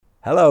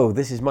Hello,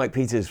 this is Mike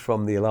Peters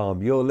from The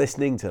Alarm. You're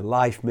listening to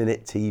Life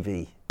Minute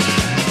TV.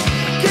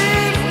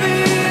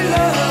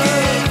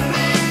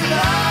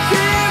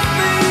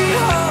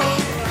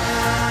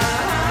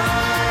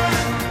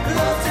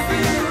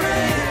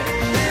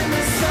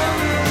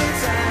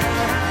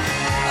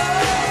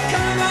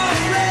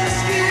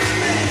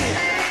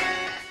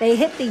 They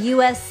hit the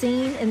U.S.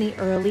 scene in the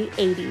early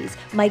 80s.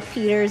 Mike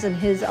Peters and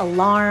his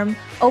Alarm,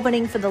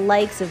 opening for the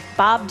likes of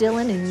Bob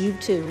Dylan and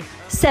U2.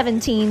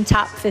 17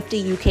 top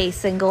 50 UK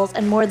singles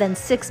and more than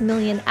 6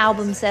 million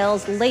album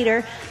sales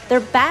later, they're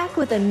back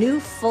with a new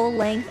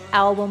full-length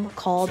album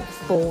called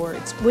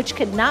Forwards, which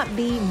could not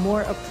be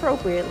more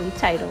appropriately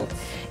titled.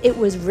 It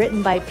was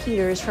written by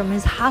Peters from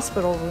his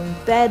hospital room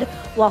bed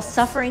while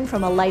suffering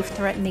from a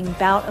life-threatening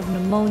bout of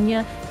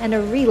pneumonia and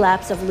a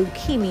relapse of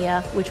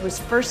leukemia, which was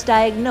first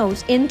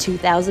diagnosed in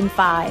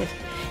 2005.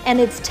 And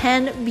it's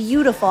 10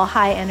 beautiful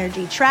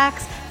high-energy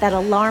tracks that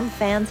Alarm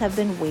fans have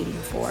been waiting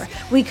for.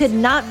 We could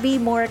not be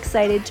more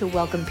excited to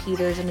welcome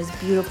Peters and his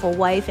beautiful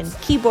wife and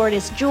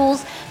keyboardist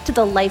Jules to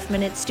the Life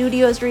Minute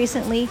studios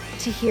recently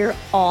to hear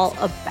all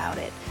about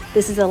it.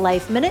 This is a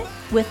Life Minute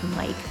with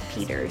Mike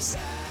Peters.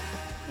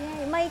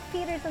 Yay, Mike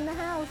Peters in the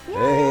house.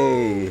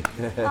 Yay.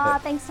 Hey!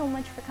 Thanks so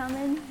much for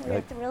coming.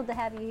 We're thrilled to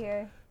have you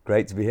here.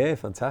 Great to be here,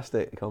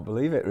 fantastic. I can't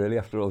believe it really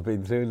after all I've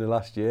been through in the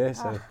last year,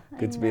 so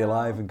good to be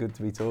alive and good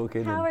to be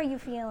talking. How are you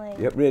feeling?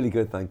 Yep, really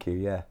good, thank you,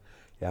 yeah.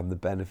 I'm a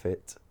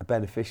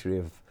beneficiary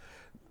of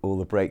all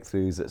the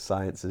breakthroughs that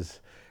science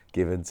has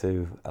given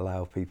to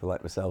allow people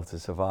like myself to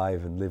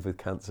survive and live with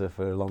cancer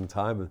for a long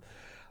time. And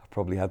I've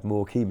probably had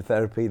more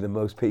chemotherapy than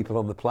most people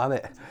on the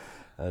planet.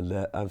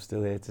 And I'm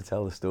still here to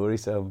tell the story,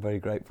 so I'm very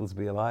grateful to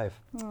be alive.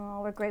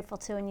 Oh, we're grateful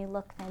too, and you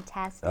look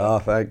fantastic. Oh,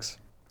 thanks.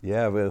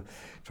 Yeah, we'll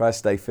try to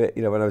stay fit.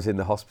 You know, when I was in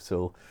the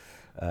hospital,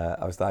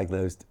 I was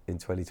diagnosed in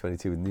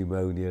 2022 with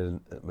pneumonia, and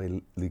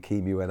my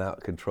leukemia went out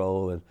of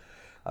control, and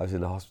I was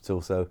in the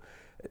hospital. So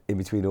in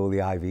between all the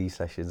IV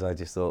sessions, I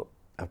just thought,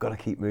 I've got to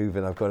keep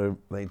moving, I've got to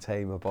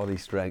maintain my body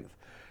strength.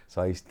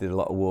 So I used to do a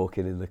lot of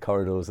walking in the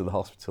corridors of the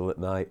hospital at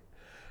night.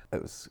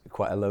 It was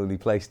quite a lonely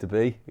place to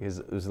be because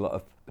there was a lot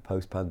of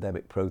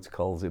post-pandemic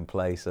protocols in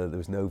place, so there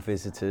was no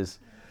visitors.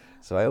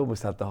 So I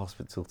almost had the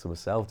hospital to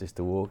myself just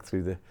to walk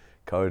through the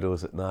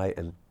corridors at night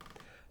and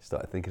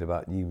started thinking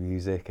about new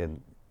music,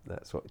 and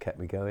that's what kept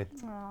me going.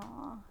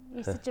 Aww,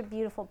 you're such a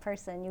beautiful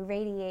person. You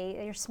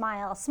radiate your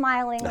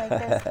smiling like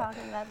this,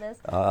 talking about this.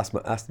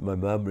 That's my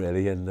mum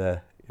really, and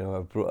you know, I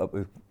was brought up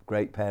with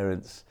great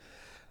parents,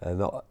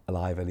 not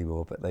alive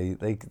anymore, but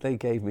they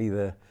gave me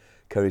the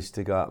courage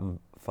to go out and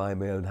find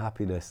my own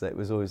happiness. That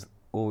was always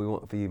all we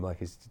want for you,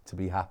 Mike, is to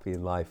be happy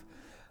in life,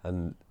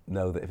 and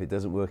know that if it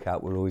doesn't work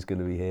out, we're always going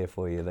to be here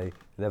for you. They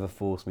never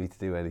forced me to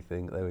do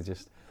anything. They were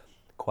just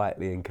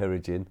quietly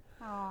encouraging.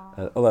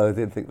 Although I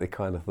didn't think they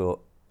kind of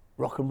thought,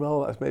 rock and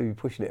roll, that's maybe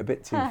pushing it a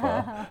bit too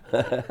far.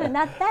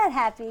 Not that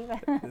happy.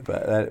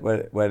 But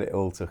when it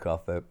all took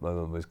off, my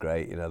mum was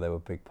great. You know, they were a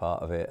big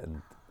part of it.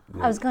 And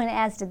I was going to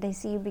ask, did they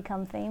see you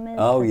become famous?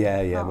 Oh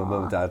yeah. My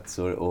mum and dad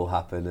saw it all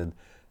happen, and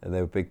they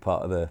were a big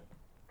part of the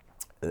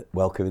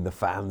welcoming the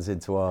fans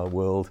into our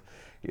world.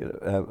 You know,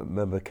 I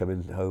remember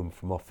coming home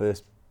from our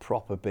first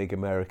proper big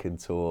American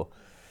tour,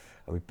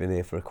 and we'd been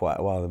here for quite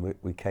a while, and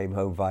we came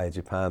home via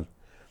Japan,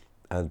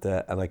 and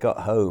I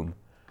got home,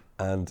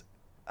 and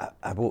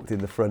I walked in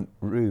the front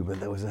room,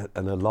 and there was an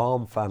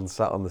Alarm fan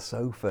sat on the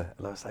sofa,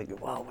 and I was like,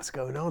 wow, what's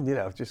going on? You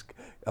know,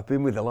 I've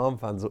been with Alarm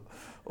fans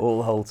all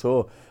the whole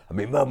tour, and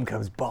my mum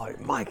comes by,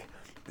 Mike,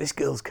 this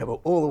girl's come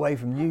all the way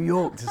from New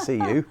York to see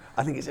you.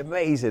 I think it's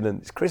amazing, and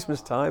it's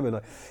Christmas time, and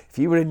if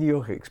you were in New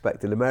York, I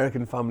expect an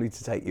American family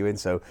to take you in,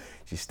 so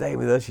she's staying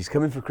with us, she's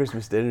coming for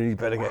Christmas dinner, you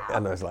better get...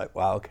 And I was like,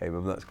 wow, okay,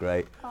 Mum, that's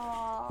great.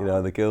 Aww. You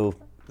know, the girl,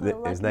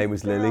 his name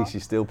was Lily, girl.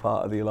 She's still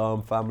part of the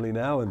Alarm family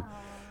now, and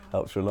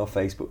helps run our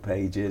Facebook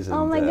pages. And,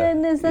 oh my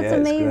goodness, that's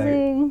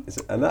amazing.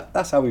 And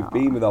that's how we've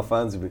been with our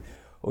fans. We've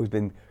always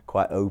been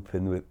quite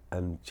open with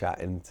and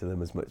chatting to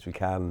them as much as we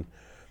can.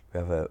 We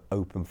have an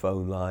open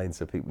phone line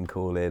so people can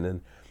call in,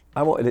 and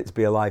I wanted it to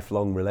be a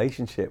lifelong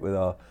relationship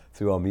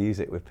through our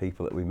music with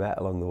people that we met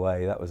along the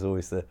way. That was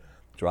always the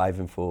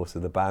driving force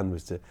of the band,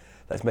 was to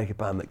let's make a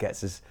band that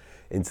gets us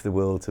into the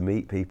world to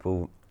meet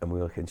people, and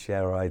we can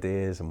share our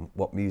ideas and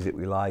what music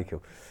we like.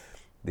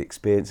 The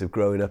experience of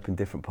growing up in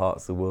different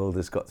parts of the world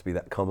has got to be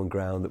that common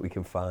ground that we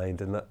can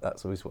find, and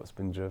that's always what's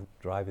been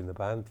driving the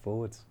band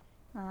forwards.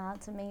 Oh,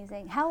 that's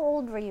amazing. How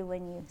old were you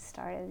when you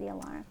started the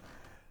Alarm?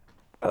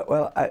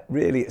 Well,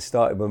 it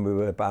started when we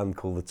were a band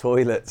called The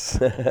Toilets,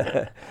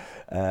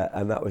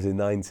 and that was in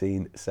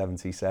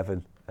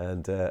 1977,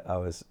 and I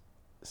was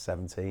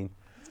 17,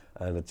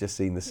 and I'd just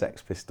seen the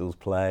Sex Pistols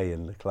play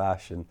and the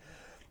Clash, and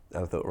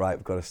I thought, right,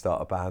 we've got to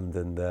start a band,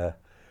 and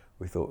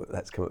we thought,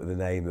 let's come up with a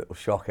name that will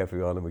shock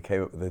everyone, and we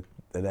came up with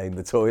the name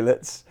The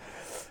Toilets,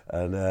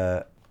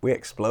 and we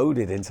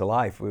exploded into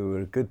life. We were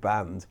a good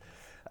band,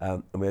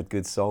 and we had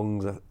good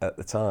songs at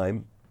the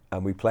time,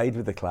 and we played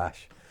with the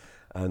Clash.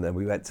 And then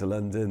we went to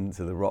London,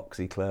 to the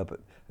Roxy Club.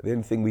 The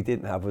only thing we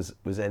didn't have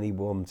was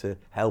anyone to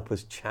help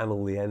us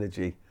channel the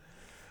energy.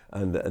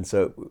 and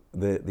so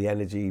the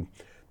energy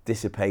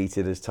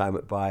dissipated as time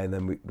went by, and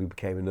then we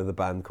became another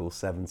band called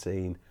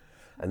 17,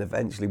 and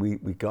eventually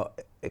we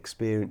got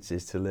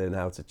experiences to learn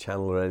how to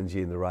channel our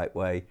energy in the right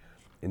way.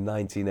 In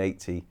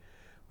 1980,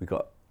 we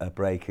got a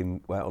break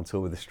and went on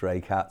tour with the Stray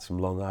Cats from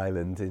Long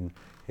Island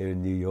here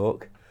in New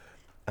York.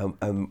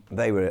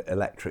 They were an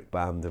electric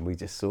band, and we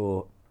just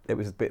saw, it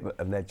was a bit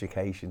of an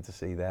education to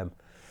see them.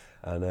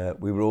 And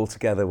we were all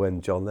together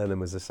when John Lennon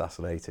was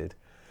assassinated,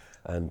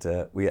 and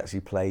we actually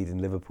played in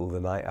Liverpool the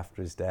night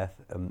after his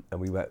death, and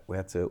we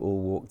had to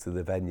all walk to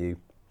the venue,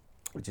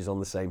 which is on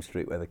the same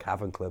street where the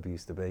Cavern Club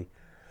used to be,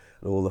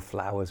 and all the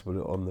flowers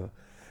were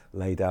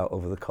laid out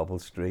over the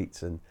cobbled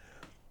streets, and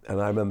I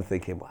remember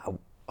thinking, wow,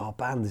 our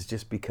band has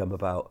just become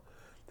about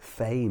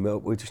fame.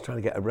 We're just trying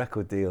to get a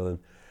record deal, and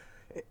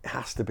it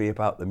has to be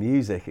about the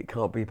music. It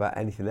can't be about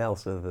anything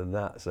else other than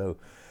that. So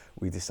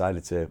we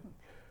decided to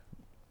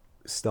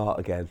start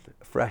again,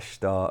 a fresh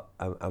start,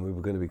 and we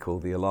were going to be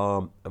called The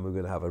Alarm, and we were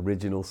going to have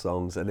original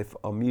songs, and if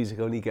our music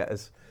only get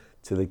us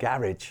to the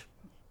garage,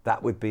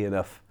 that would be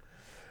enough.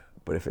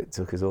 But if it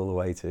took us all the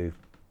way to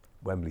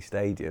Wembley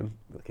Stadium,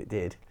 like it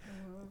did,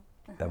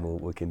 then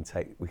we can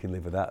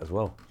live with that as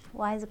well.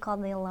 Why is it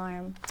called The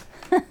Alarm?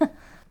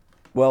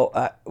 Well,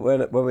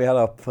 when we had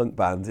our funk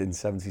band in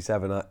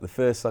 '77, the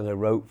first song I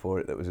wrote for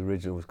it that was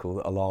original was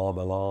called Alarm,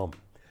 Alarm.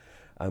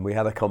 And we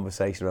had a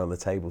conversation around the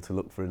table to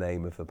look for a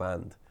name of the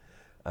band.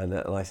 And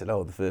I said,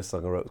 the first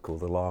song I wrote was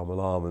called Alarm,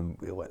 Alarm. And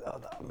we went,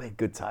 that would make a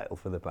good title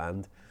for the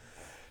band.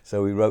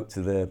 So we wrote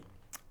to the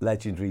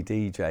legendary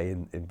DJ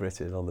in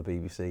Britain on the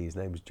BBC. His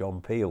name was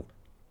John Peel.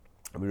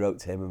 And we wrote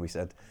to him and we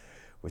said,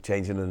 we're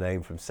changing the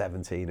name from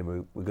 17 and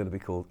we're going to be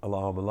called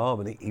Alarm, Alarm.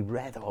 And he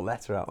read our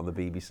letter out on the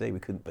BBC. We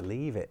couldn't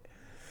believe it.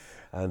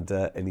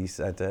 And he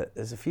said,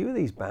 there's a few of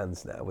these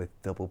bands now with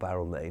double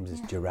barrel names.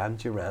 There's Duran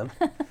Duran,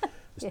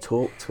 there's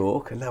Talk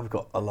Talk, and now we've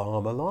got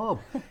Alarm, Alarm.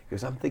 He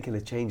goes, I'm thinking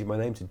of changing my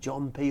name to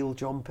John Peel,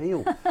 John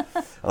Peel.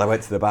 And I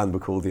went to the band, we're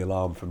called The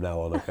Alarm from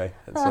now on, okay?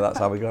 And so that's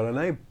how we got our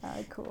name.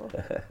 Oh, cool.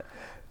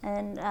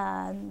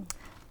 And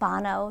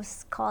Bono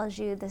calls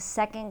you the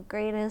second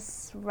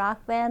greatest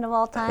rock band of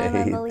all time,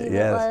 I believe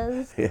it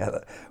was. Yeah,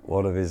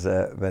 one of his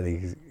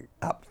many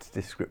apt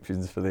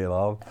descriptions for The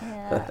Alarm.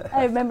 Yeah,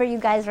 I remember you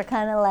guys were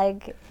kind of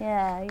like,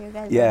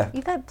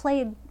 you guys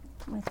played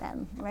with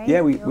them, right?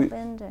 Yeah,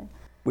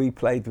 we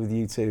played with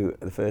U2.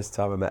 The first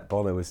time I met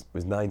Bono was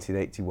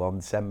 1981,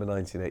 December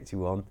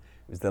 1981. It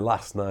was the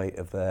last night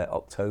of their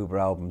October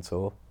album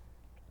tour.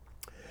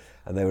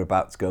 And they were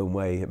about to go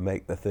away and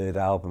make their third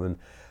album. And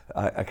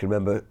I can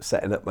remember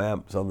setting up my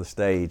amps on the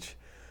stage,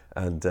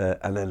 and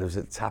then there was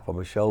a tap on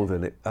my shoulder,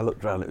 and I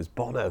looked around, it was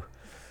Bono.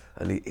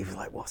 And he was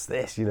like, what's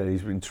this? You know,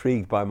 he's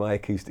intrigued by my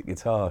acoustic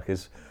guitar,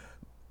 because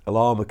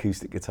Alarm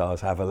acoustic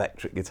guitars have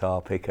electric guitar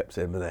pickups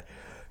in, and they've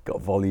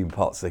got volume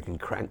pots, so they can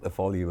crank the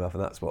volume up,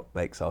 and that's what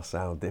makes our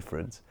sound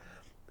different.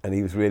 And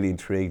he was really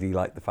intrigued. He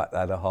liked the fact that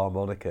I had a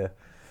harmonica.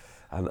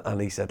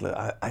 And he said, look,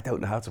 I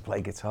don't know how to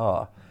play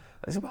guitar.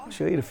 I said, well, I'll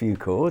show you a few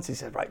chords. He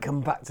said, right,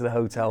 come back to the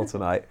hotel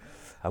tonight,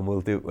 and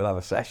we'll have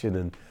a session.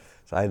 And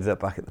so I ended up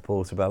back at the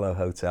Portobello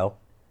Hotel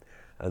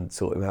and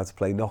taught him how to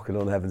play Knocking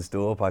on Heaven's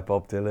Door by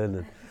Bob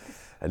Dylan.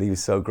 And he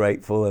was so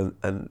grateful,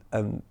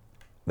 and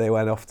they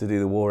went off to do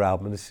the War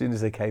album, and as soon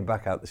as they came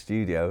back out the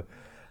studio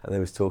and they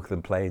was talking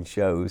and playing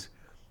shows,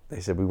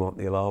 they said, we want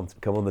The Alarm to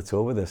come on the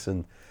tour with us,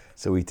 and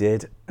so we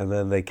did, and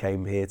then they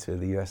came here to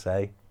the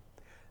USA,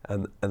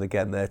 and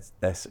again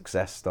their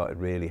success started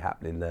really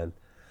happening then,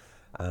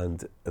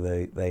 and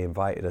they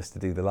invited us to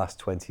do the last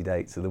 20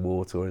 dates of the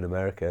War tour in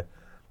America,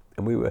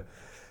 and we were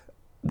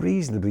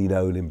reasonably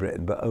known in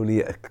Britain, but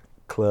only at a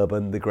club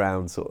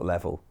underground sort of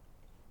level.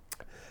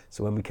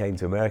 So when we came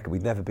to America,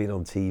 we'd never been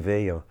on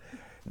TV or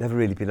never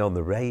really been on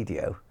the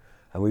radio.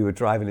 And we were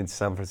driving into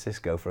San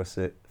Francisco for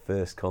our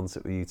first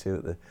concert with U2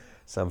 at the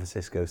San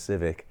Francisco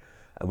Civic.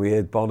 And we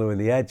heard Bono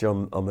and The Edge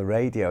on the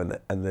radio.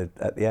 And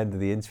at the end of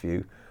the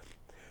interview,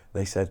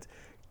 they said,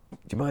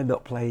 do you mind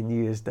not playing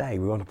New Year's Day?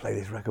 We want to play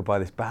this record by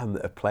this band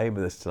that are playing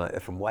with us tonight. They're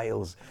from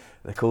Wales.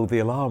 They're called The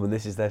Alarm, and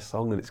this is their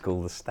song, and it's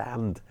called The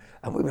Stand.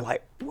 And we were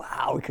like,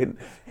 wow, we couldn't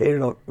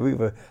hear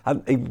it.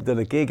 Hadn't even done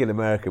a gig in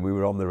America. We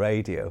were on the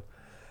radio.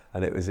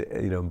 And it was,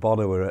 and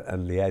Bono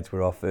and The Edge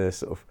were our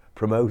first sort of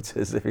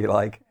promoters, if you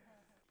like.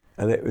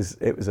 And it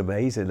was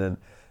amazing. And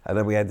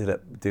then we ended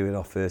up doing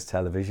our first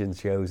television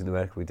shows in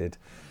America. We did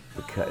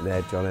The Cutting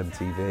Edge on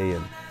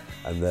MTV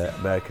and the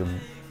American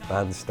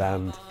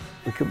Bandstand.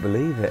 We couldn't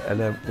believe it. And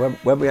then when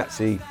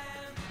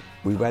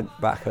we went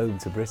back home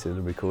to Britain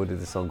and recorded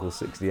a song called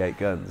 68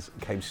 Guns,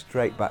 came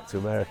straight back to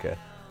America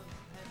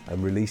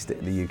and released it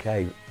in the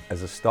UK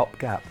as a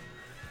stopgap.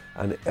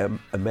 And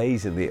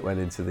amazingly, it went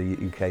into the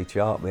UK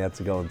chart, and we had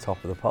to go on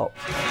Top of the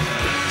Pops. 68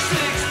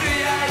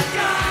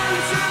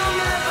 guns will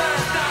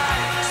never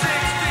die.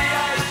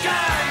 68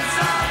 guns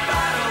are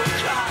battle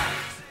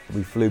cries.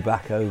 We flew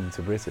back home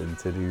to Britain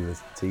to do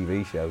this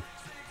TV show,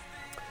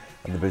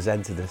 and the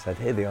presenter said,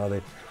 here they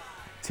are.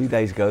 2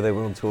 days ago, they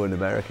were on tour in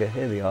America.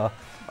 Here they are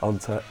on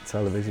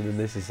television, and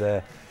this is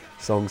their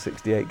song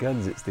 68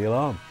 Guns. It's The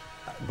Alarm.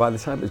 by the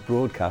time it was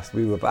broadcast,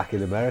 we were back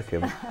in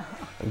America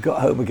and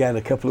got home again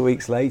a couple of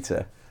weeks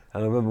later.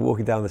 And I remember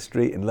walking down the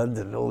street in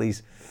London and all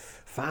these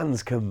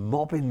fans come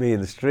mobbing me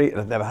in the street,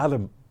 and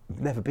I've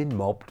never been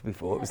mobbed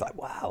before. It was like,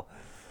 wow.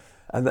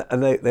 And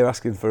they were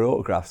asking for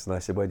autographs, and I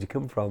said, where'd you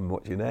come from?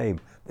 What's your name?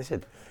 They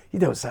said, you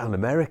don't sound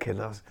American.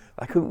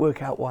 I couldn't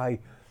work out why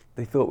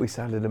they thought we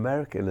sounded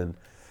American. And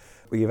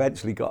we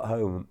eventually got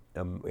home,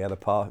 and we had a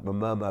party. My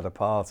mum had a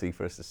party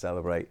for us to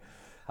celebrate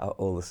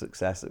all the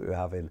success that we were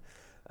having.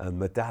 And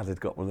my dad had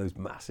got one of those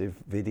massive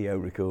video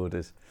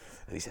recorders,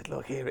 and he said,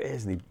 look, here it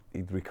is. And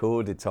he'd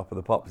recorded Top of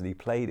the Pops, and he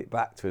played it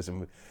back to us,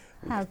 and we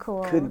How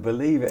cool. couldn't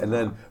believe it. And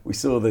then we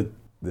saw the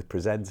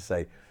presenter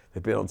say,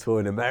 they've been on tour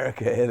in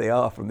America, here they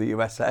are from the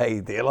USA,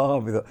 The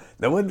Alarm. We thought,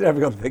 no wonder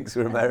everyone thinks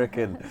we're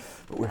American,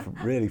 but we're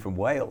really from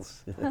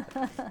Wales.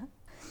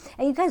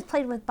 And you guys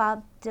played with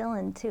Bob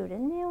Dylan too,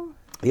 didn't you?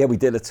 Yeah, we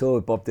did a tour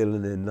with Bob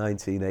Dylan in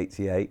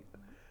 1988,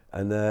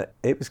 and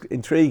it was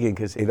intriguing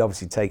because he'd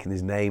obviously taken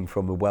his name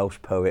from a Welsh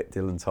poet,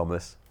 Dylan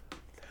Thomas,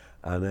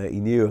 and he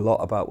knew a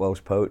lot about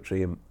Welsh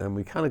poetry, and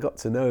we kind of got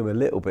to know him a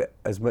little bit,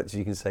 as much as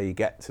you can say you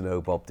get to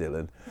know Bob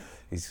Dylan.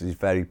 He's a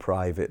very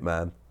private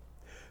man.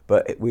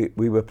 But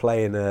we were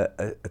playing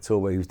a tour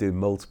where he was doing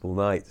multiple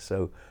nights.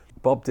 So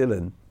Bob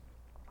Dylan,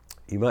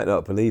 you might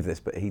not believe this,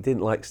 but he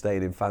didn't like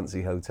staying in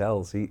fancy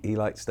hotels. He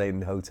liked staying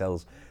in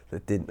hotels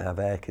that didn't have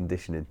air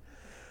conditioning,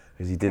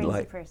 because he didn't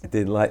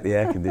like the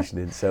air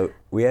conditioning. So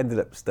we ended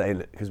up staying,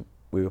 because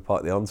we were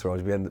part of the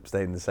entourage, we ended up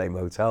staying in the same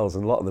hotels,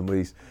 and a lot of them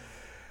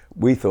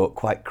we thought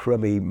quite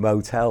crummy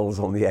motels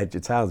on the edge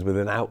of towns with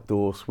an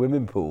outdoor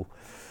swimming pool,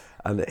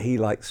 and he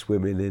liked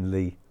swimming in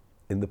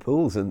the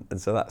pools, and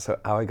so that's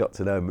how I got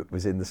to know him. It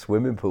was in the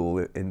swimming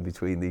pool in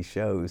between these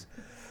shows,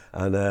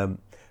 and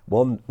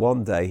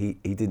one day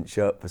he didn't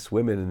show up for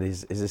swimming, and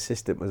his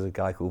assistant was a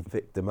guy called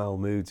Victor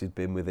Malmoods, who'd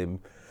been with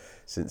him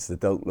since the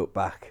Don't Look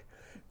Back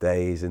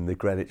days and the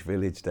Greenwich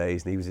Village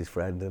days, and he was his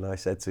friend. And I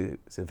said to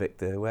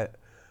Victor,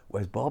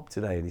 where's Bob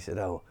today? And he said,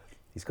 oh,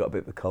 he's got a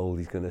bit of a cold,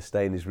 he's going to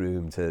stay in his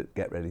room to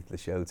get ready for the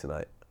show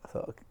tonight. I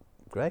thought, okay,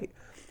 great.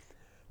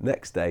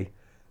 Next day,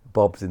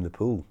 Bob's in the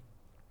pool.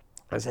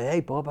 I said, hey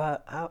Bob,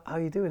 how are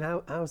you doing?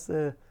 How's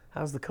the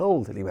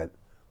cold? And he went,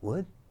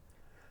 what?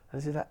 I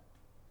said,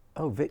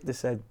 oh, Victor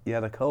said you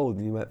had a cold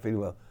and you weren't feeling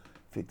well.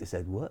 Victor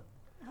said, what?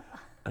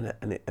 And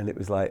it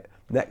was like,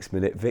 next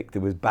minute, Victor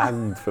was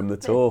banned from the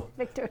tour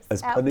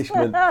as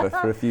punishment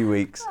for a few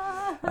weeks,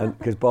 and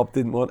because Bob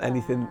didn't want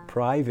anything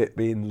private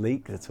being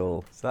leaked at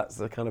all. So that's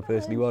the kind of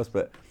person he was.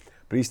 But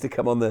he used to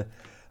come on the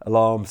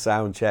Alarm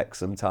sound check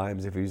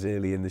sometimes if he was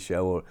early in the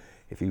show, or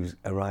if he was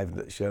arriving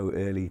at the show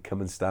early,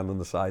 come and stand on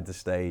the side of the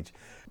stage.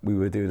 We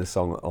were doing a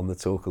song on the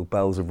tour called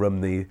Bells of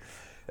Rumney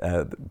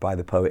by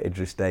the poet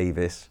Idris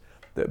Davis,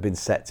 that had been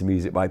set to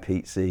music by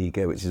Pete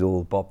Seeger, which is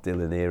all Bob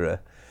Dylan era.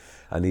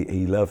 And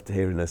he loved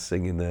hearing us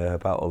singing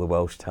about all the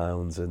Welsh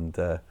towns, and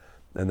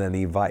then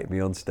he invited me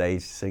on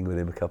stage to sing with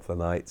him a couple of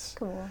nights.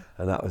 Cool.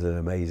 And that was an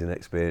amazing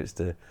experience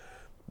to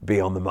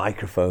be on the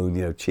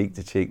microphone, cheek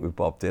to cheek with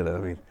Bob Dylan. I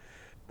mean,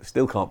 I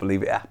still can't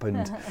believe it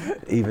happened,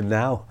 even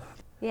now.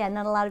 Yeah,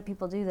 not a lot of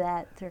people do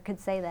that, or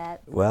could say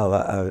that. Well,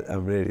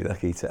 I'm really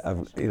lucky to,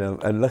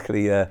 and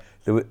luckily,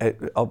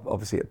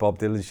 obviously at Bob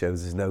Dylan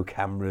shows, there's no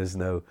cameras,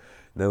 no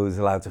one's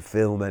allowed to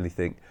film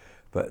anything.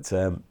 But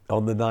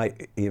on the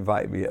night he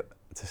invited me up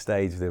to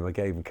stage with him, I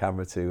gave him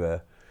camera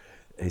to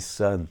his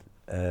son,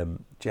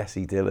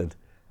 Jesse Dylan,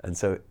 and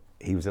so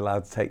he was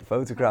allowed to take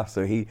photographs.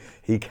 So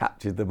he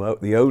captured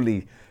the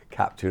only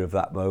capture of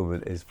that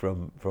moment is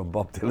from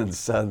Bob Dylan's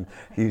son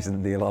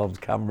using the Alarm's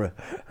camera.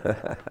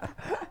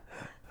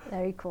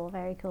 Very cool,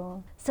 very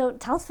cool. So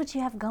tell us what you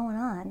have going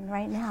on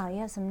right now. You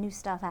have some new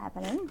stuff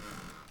happening.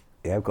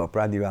 Yeah, I've got a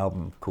brand new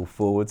album called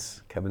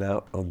Forwards coming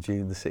out on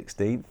June the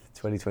 16th,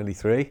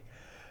 2023.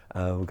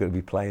 We're going to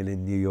be playing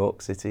in New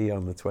York City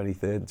on the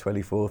 23rd and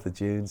 24th of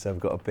June, so I've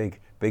got a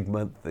big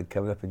month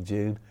coming up in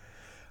June.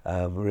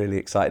 We're really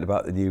excited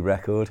about the new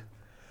record.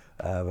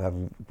 We're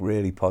having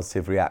really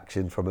positive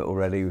reaction from it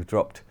already. We've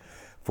dropped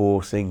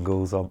 4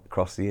 singles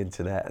across the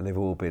internet, and they've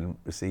all been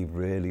received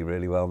really,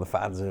 really well. And the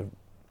fans are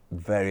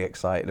very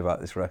excited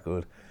about this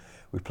record.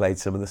 We played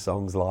some of the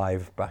songs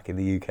live back in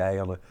the UK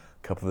on a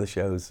couple of the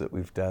shows that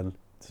we've done,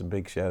 some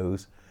big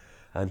shows.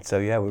 And so,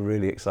 yeah, we're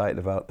really excited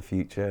about the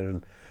future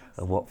and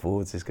what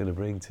Forwards is going to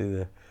bring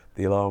to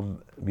the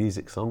Alarm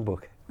Music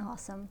Songbook.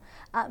 Awesome.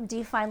 Do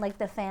you find like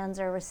the fans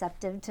are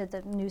receptive to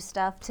the new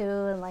stuff too,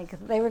 and like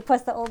they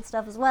request the old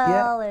stuff as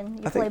well,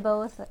 and you play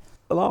both?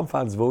 Alarm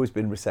fans have always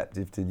been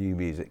receptive to new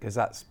music because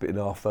that's been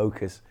our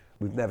focus.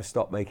 We've never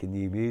stopped making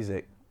new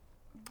music,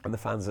 and the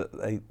fans,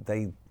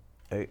 they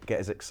get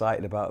as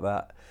excited about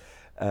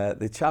that.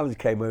 The challenge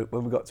came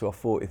when we got to our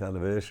 40th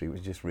anniversary, which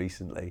was just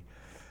recently.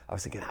 I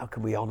was thinking, how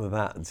can we honour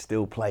that and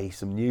still play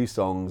some new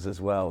songs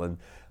as well, and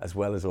as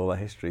well as all our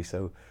history?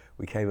 So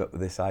we came up with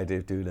this idea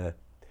of doing a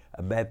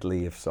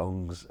medley of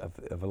songs,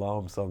 of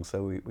Alarm songs.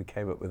 So we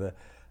came up with a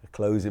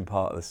closing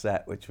part of the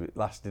set, which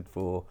lasted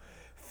for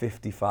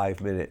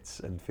 55 minutes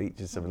and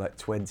features something like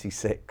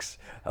 26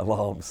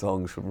 Alarm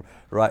songs from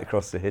right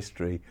across the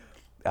history.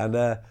 And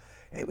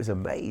it was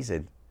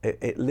amazing.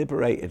 It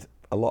liberated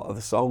a lot of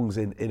the songs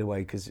in a way,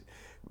 because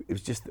it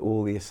was just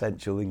all the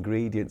essential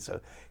ingredients. So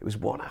it was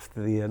one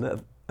after the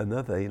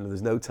another. You know,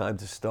 there's no time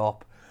to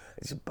stop.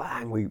 It's just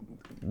bang, we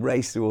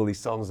raced through all these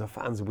songs. The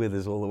fans were with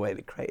us all the way. And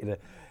it created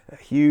a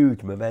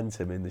huge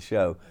momentum in the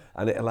show,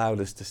 and it allowed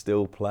us to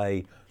still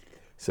play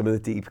some of the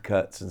deep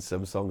cuts and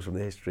some songs from the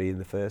history in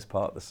the first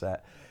part of the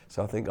set.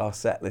 So I think our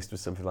set list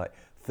was something like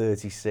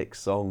 36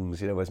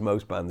 songs, you know, whereas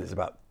most bands it's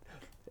about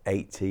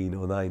 18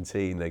 or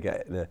 19. They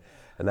get in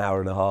an hour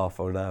and a half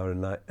or an hour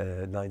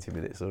and 90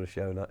 minutes sort of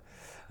show.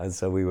 And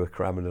so we were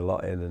cramming a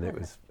lot in, and it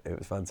was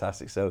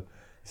fantastic. So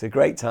it's a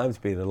great time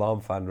to be an Alarm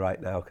fan right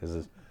now, because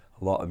there's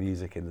a lot of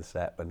music in the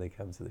set when they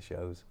come to the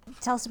shows.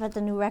 Tell us about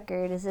the new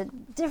record. Is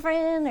it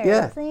different or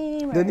Yeah, the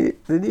same? Or?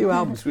 the new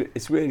album's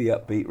it's really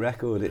upbeat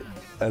record.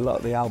 A lot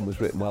of the album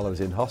was written while I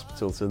was in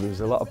hospital, so there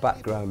was a lot of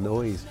background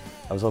noise.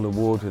 I was on a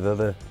ward with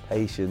other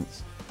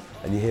patients,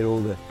 and you hear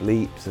all the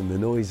bleeps and the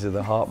noise of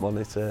the heart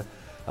monitor.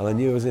 And I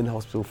knew I was in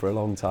hospital for a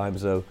long time,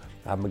 so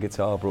I had my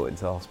guitar brought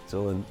into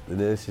hospital, and the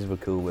nurses were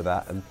cool with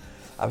that. And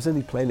I was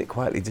only playing it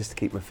quietly just to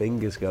keep my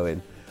fingers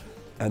going.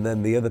 And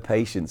then the other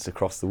patients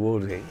across the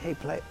ward were going, "Hey,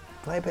 play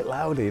a bit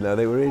louder," you know,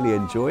 they were really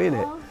enjoying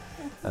it.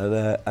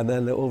 And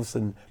then all of a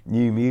sudden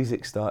new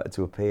music started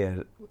to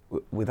appear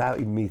without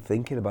even me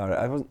thinking about it.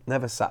 I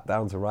never sat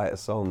down to write a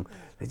song,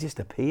 they just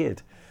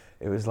appeared.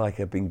 It was like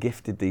I'd been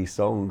gifted these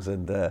songs,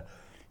 and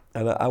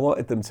I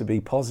wanted them to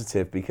be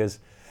positive, because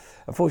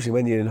unfortunately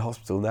when you're in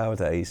hospital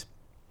nowadays,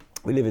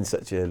 we live in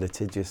such a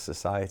litigious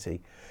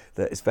society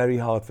that it's very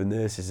hard for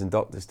nurses and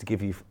doctors to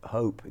give you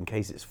hope in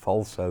case it's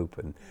false hope,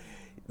 and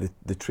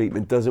the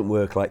treatment doesn't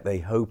work like they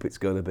hope it's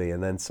going to be,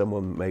 and then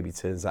someone maybe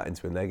turns that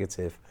into a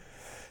negative.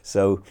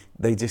 So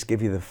they just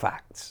give you the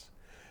facts.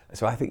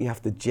 So I think you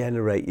have to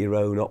generate your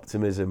own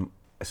optimism,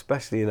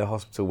 especially in a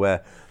hospital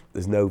where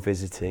there's no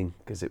visiting,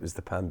 because it was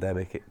the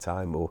pandemic at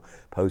time, or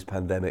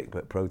post-pandemic,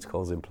 but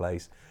protocols in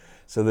place.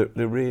 So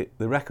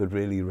the record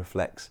really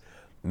reflects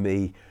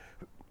me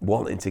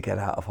wanting to get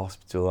out of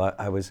hospital.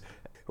 I was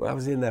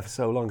in there for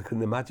so long, I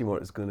couldn't imagine what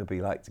it was going to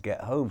be like to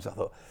get home. So I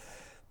thought,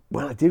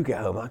 when I do get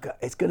home,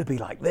 it's going to be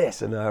like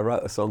this. And I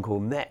wrote a song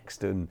called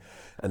Next, and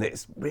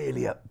it's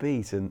really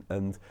upbeat.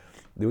 And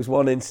there was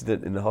one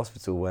incident in the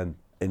hospital when,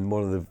 in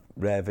one of the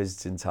rare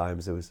visiting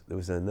times, there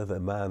was another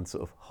man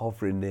sort of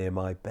hovering near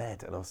my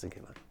bed, and I was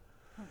thinking,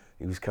 like,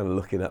 he was kind of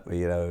looking at me,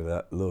 you know,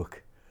 that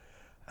look,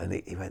 and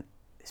he went,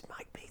 "It's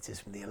Mike Peters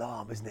from the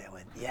Alarm, isn't it?" I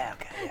went, "Yeah,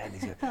 okay,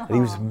 yeah." And he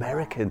was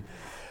American,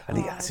 and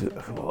he said,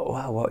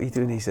 "Wow, what are you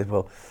doing?" He said,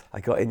 "Well, I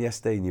got in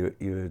yesterday, and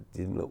you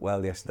didn't look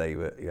well yesterday. You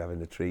were having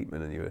the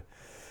treatment,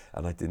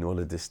 and I didn't want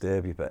to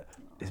disturb you, but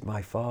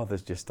my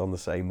father's just on the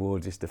same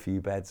ward, just a few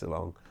beds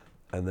along."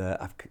 And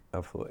I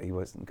thought he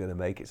wasn't going to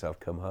make it, so I've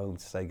come home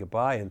to say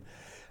goodbye. And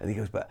he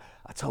goes, "But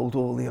I told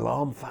all the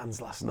Alarm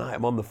fans last night,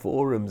 I'm on the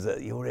forums,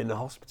 that you're in the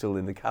hospital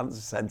in the cancer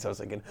centre." I was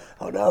thinking,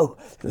 oh no,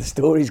 the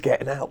story's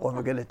getting out, what am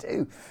I going to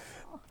do?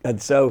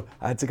 And so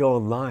I had to go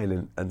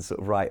online and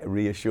sort of write a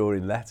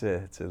reassuring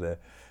letter to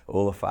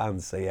all the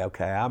fans, say, "Yeah,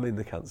 okay, I'm in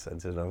the cancer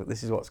centre, and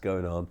this is what's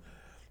going on,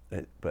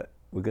 but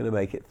we're going to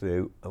make it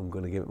through, I'm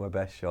going to give it my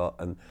best shot."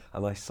 And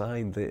I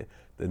signed the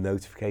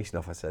notification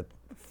off. I said,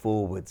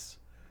 "Forwards,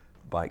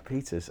 Mike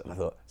Peters." And I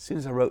thought, as soon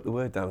as I wrote the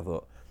word down, I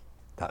thought,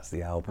 that's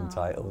the album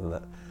title,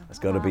 and that's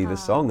got to be the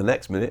song. The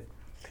next minute,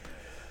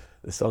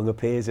 the song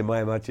appears in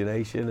my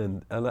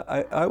imagination, and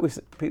I always,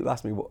 people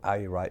ask me how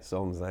you write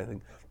songs, and I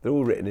think they're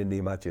all written in the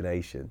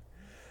imagination,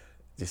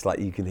 just like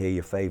you can hear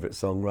your favourite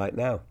song right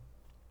now.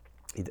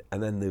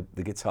 And then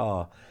the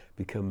guitar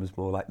becomes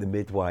more like the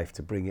midwife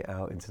to bring it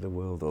out into the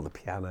world, or the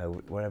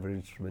piano, whatever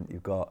instrument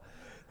you've got,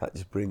 that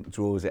just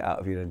draws it out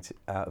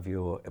of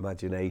your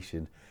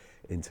imagination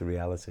into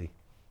reality.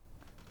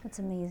 That's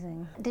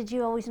amazing. Did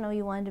you always know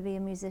you wanted to be a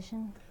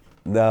musician?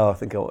 No, I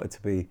think I wanted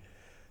to be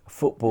a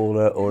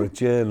footballer or a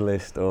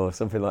journalist or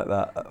something like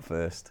that at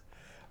first.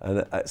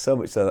 And so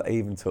much so that I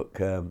even took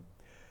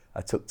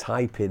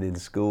typing in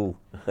school,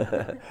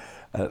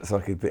 so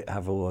I could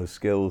have all those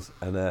skills.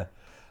 And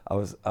I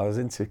was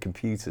into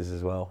computers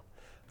as well.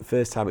 The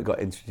first time it got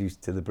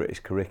introduced to the British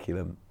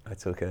curriculum, I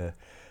took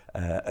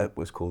it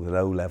was called an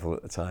O-level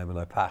at the time, and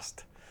I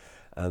passed.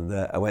 And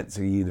I went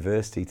to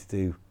university to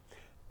do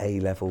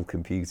A-level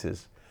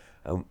computers,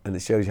 and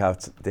it shows you how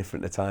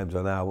different the times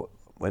are now.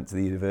 Went to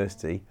the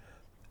university,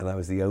 and I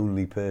was the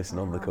only person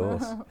on the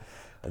course,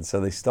 and so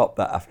they stopped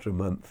that after a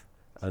month,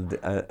 and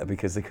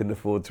because they couldn't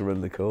afford to run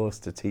the course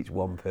to teach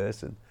one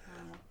person.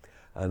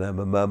 And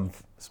my mum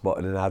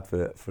spotted an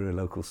advert for a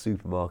local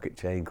supermarket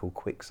chain called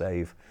Quick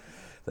Save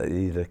that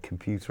needed a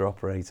computer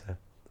operator.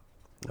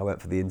 I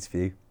went for the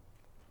interview.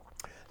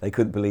 They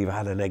couldn't believe I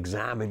had an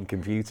exam in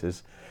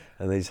computers,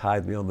 and they just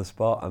hired me on the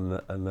spot. And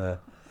I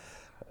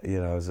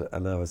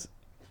was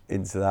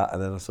into that.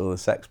 And then I saw the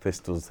Sex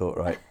Pistols. Thought,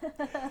 right,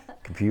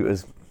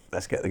 computers,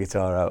 let's get the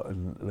guitar out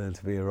and learn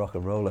to be a rock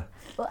and roller.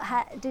 Well,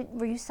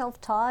 were you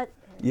self-taught?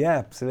 Yeah,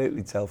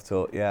 absolutely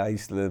self-taught. Yeah, I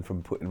used to learn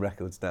from putting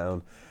records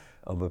down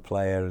on my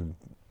player and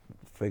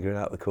figuring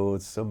out the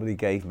chords. Somebody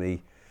gave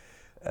me,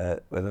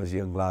 when I was a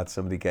young lad,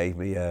 somebody gave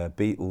me a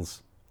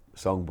Beatles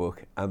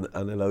songbook and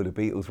a load of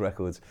Beatles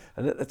records.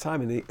 And at the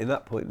time, in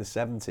that point in the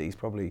 70s,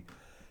 probably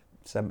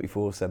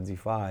 74,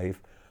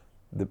 75,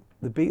 the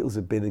Beatles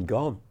had been and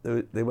gone.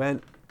 They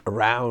weren't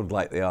around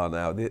like they are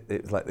now.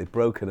 It was like they'd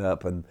broken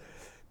up and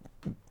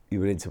you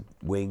were into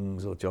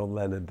Wings or John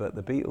Lennon, but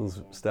the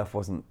Beatles stuff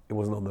wasn't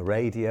on the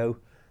radio.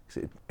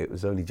 It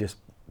was only just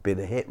been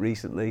a hit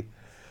recently.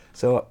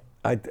 So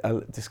I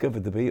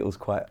discovered the Beatles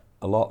quite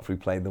a lot through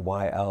playing the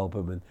White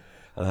Album, and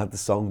I had the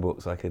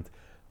songbooks. I could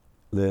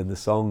learn the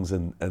songs,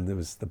 and there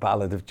was the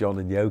Ballad of John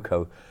and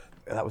Yoko.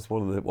 That was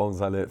one of the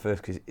ones I learnt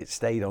first because it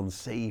stayed on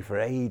C for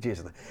ages,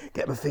 and I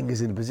get my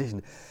fingers in a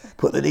position,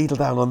 put the needle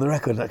down on the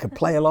record, and I could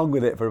play along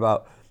with it for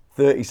about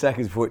 30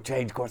 seconds before it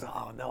changed chords.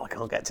 Oh no, I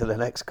can't get to the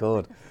next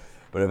chord.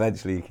 But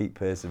eventually you keep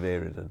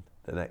persevering, and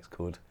the next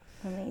chord,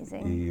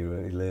 Amazing. you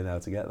really learn how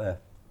to get there.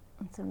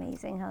 It's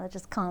amazing how that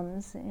just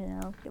comes,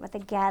 With the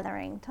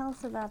gathering. Tell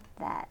us about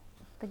that.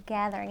 The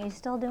gathering. Are you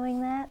still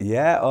doing that?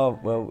 Yeah,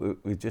 well,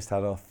 we just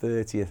had our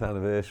 30th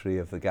anniversary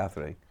of the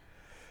gathering.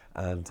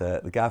 And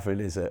the gathering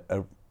is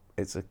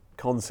it's a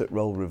concert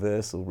role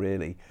reversal,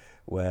 really,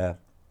 where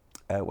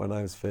when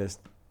I was first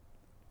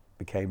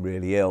became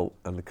really ill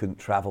and I couldn't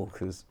travel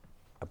because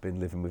I've been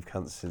living with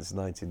cancer since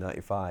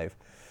 1995,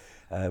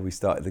 we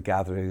started the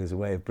gathering as a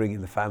way of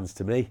bringing the fans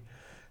to me.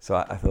 So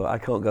I thought, I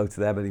can't go to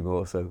them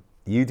anymore, so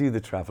you do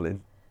the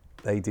travelling,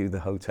 they do the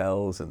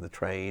hotels and the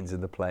trains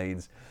and the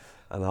planes,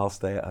 and I'll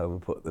stay at home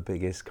and put the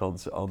biggest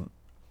concert on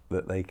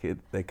that they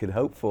could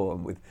hope for.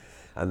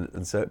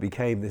 And so it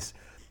became this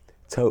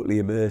totally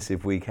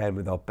immersive weekend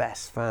with our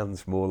best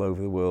fans from all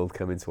over the world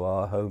coming to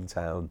our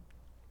hometown.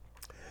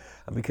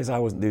 And because I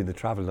wasn't doing the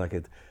travelling, I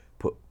could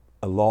put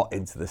a lot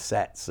into the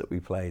sets that we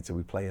played. So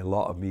we play a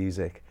lot of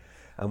music.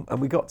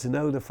 And we got to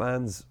know the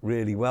fans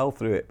really well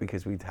through it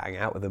because we'd hang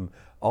out with them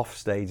off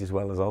stage as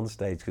well as on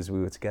stage because we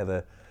were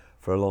together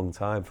for a long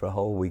time, for a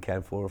whole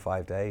weekend, 4 or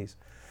 5 days.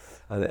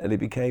 And it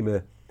became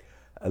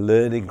a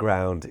learning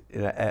ground,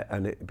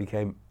 and it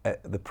became,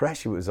 the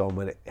pressure was on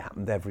when it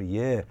happened every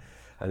year.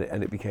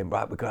 And it became,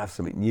 right, we've got to have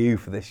something new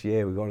for this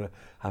year. We've got to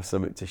have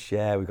something to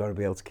share. We've got to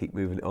be able to keep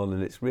moving it on.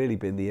 And it's really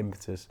been the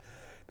impetus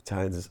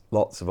behind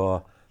lots of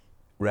our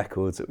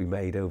records that we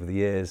made over the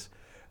years.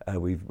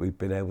 We've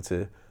been able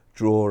to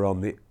draw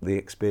on the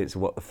experience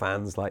of what the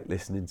fans like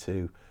listening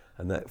to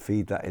and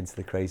feed that into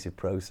the creative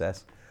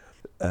process.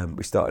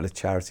 We started a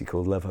charity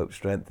called Love, Hope,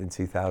 Strength in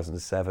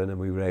 2007, and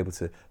we were able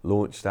to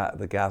launch that at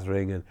the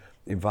gathering and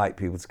invite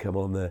people to come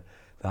on the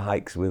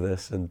hikes with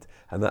us, and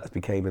that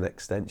became an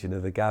extension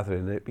of the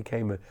gathering. And it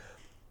became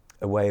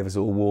a way of us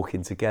all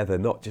walking together,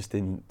 not just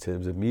in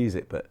terms of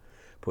music, but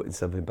putting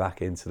something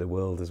back into the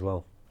world as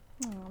well.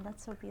 Oh,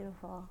 that's so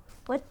beautiful.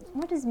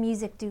 What does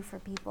music do for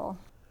people?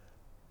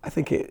 I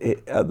think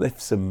it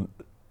uplifts them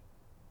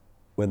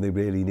when they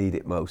really need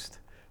it most.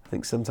 I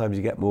think sometimes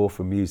you get more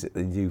from music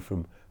than you do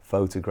from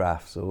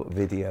photographs or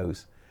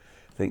videos.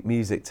 I think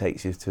music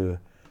takes you to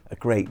a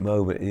great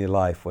moment in your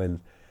life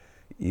when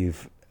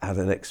you've had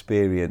an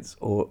experience,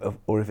 or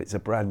if it's a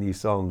brand new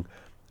song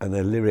and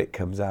a lyric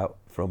comes out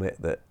from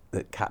it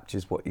that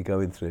captures what you're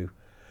going through.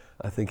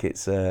 I think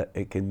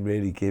it can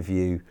really give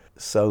you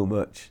so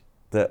much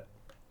that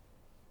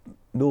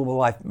normal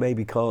life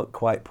maybe can't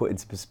quite put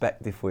into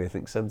perspective for you. I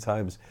think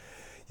sometimes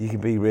you can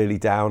be really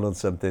down on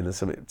something and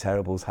something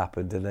terrible's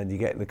happened, and then you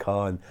get in the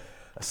car and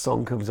a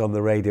song comes on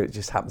the radio. It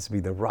just happens to be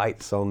the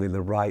right song in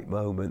the right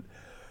moment,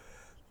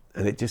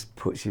 and it just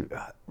puts you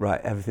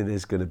right. Everything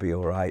is going to be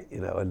all right,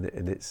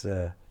 And it's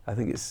I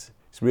think it's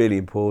really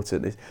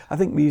important. I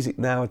think music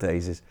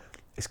nowadays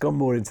it's gone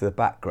more into the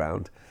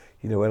background.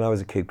 When I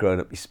was a kid growing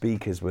up, your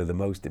speakers were the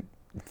most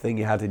thing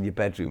you had in your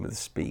bedroom. Were the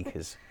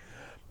speakers.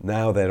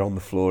 Now they're on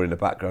the floor in the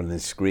background and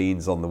there's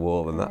screens on the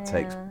wall, and that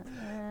takes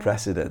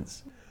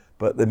precedence.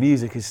 But the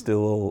music is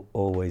still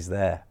always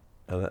there,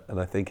 and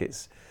I think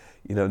it's,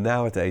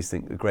 nowadays, I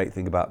think the great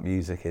thing about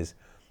music is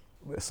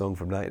a song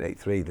from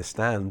 1983, The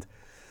Stand,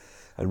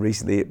 and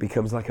recently it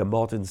becomes like a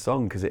modern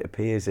song because it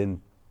appears in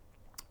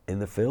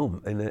the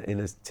film, in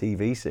a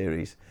TV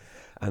series,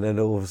 and then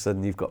all of a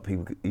sudden you've got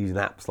people using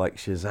apps like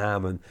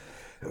Shazam and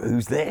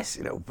who's this,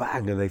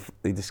 bang, and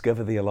they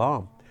discover the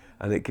alarm,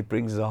 and it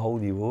brings us a whole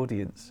new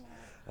audience.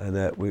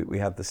 And we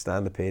had The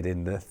Stand appeared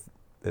in the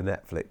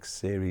Netflix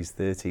series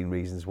 13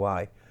 Reasons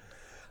Why,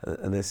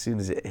 and as soon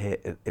as it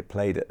hit, it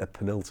played at a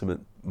penultimate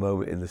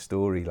moment in the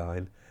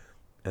storyline,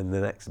 and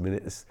the next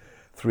minute there's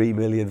 3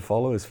 million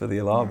followers for the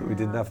alarm that we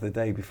didn't have the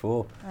day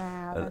before.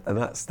 Wow, and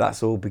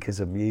that's all because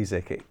of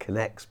music. It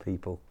connects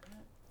people.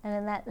 And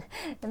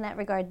in that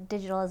regard,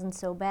 digital isn't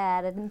so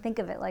bad. I didn't think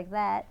of it like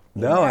that.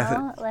 No,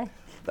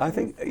 I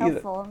think it's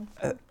helpful.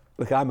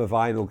 Look, I'm a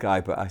vinyl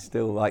guy, but I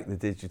still like the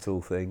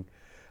digital thing,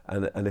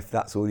 and if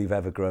that's all you've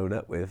ever grown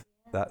up with,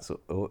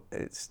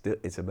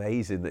 it's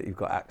amazing that you've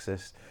got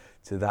access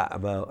to that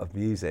amount of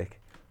music,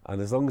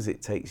 and as long as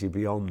it takes you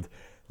beyond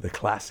the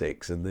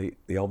classics and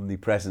the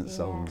omnipresent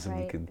songs,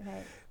 and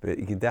but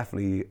you can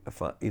definitely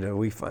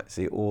we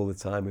see it all the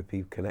time with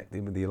people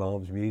connecting with the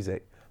Alarms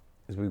music,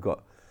 because we've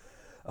got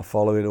a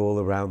following all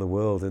around the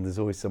world, and there's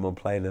always someone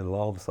playing an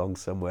Alarm song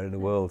somewhere in the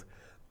world,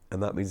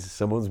 and that means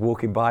someone's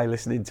walking by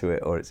listening to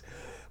it, or it's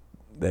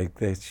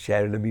they're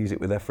sharing the music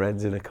with their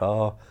friends in a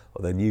car,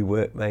 or their new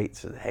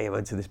workmates, and hey, I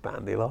went to this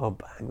band, the Alarm,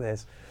 bang,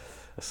 there's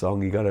a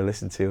song you got to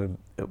listen to.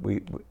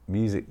 And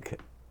music,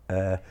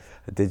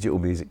 digital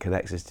music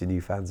connects us to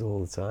new fans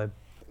all the time.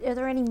 Are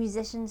there any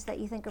musicians that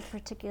you think are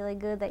particularly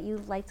good that you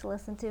like to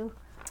listen to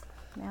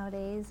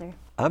nowadays? Or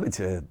I'm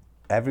into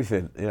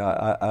everything.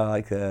 I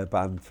like a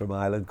band from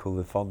Ireland called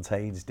the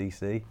Fontaines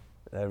DC.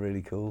 They're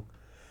really cool.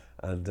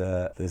 And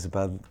there's a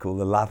band called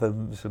the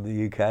Lathams from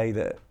the UK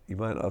that you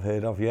might not have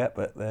heard of yet,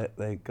 but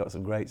they got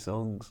some great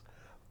songs.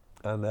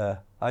 And I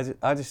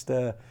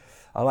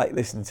like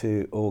listening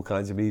to all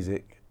kinds of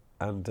music.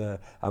 And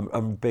I'm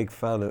a big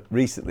fan of,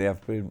 recently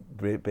I've been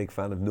a big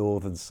fan of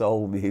Northern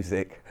Soul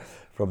music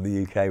from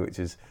the UK, which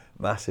is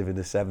massive in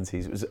the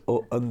 70s. It was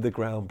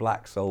underground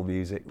black soul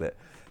music that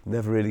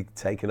never really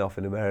taken off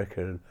in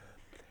America, and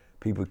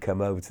people would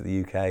come over to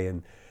the UK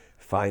and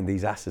find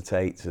these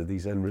acetates or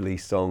these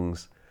unreleased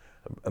songs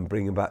and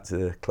bring them back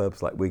to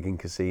clubs like Wigan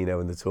Casino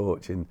and the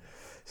Torch in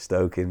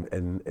Stoke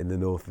in the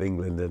north of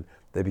England, and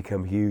they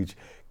become huge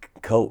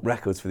cult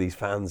records for these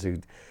fans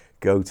who'd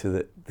go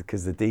to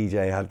because the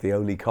DJ had the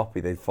only copy,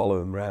 they'd follow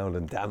him around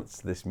and dance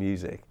to this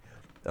music.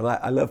 And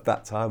I loved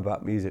that time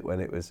about music when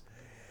it was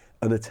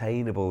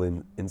unattainable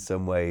in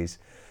some ways.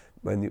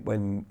 When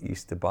you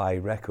used to buy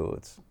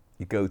records,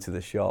 you go to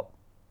the shop,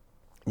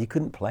 you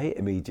couldn't play it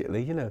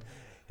immediately,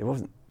 it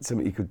wasn't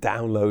something you could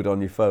download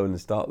on your phone and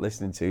start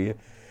listening to.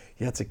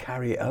 You had to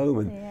carry it home,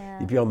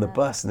 and you'd be on the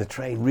bus and the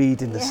train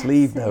reading the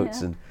sleeve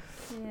notes. And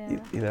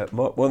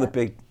one of the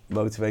big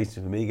motivations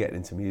for me getting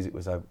into music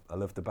was I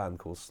loved a band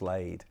called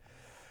Slade,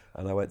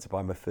 and I went to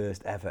buy my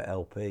first ever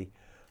LP,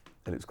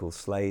 and it was called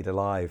Slade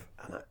Alive,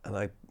 and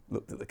I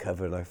looked at the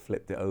cover and I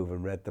flipped it over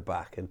and read the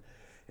back, and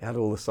it had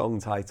all the song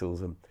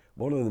titles, and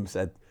one of them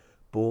said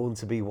Born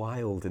to be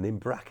Wild, and in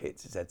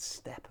brackets it said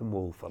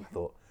Steppenwolf, and I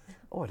thought,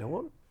 I don't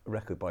want a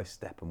record by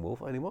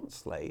Steppenwolf, I only want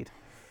Slade.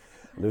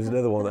 And there was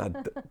another one that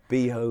had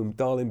Be Home,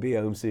 Darling Be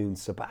Home Soon,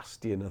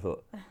 Sebastian. I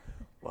thought,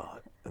 well,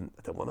 I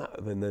don't want that.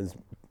 And then there's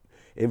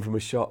In From a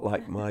Shot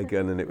Like My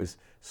Gun, and it was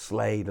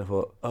Slade. I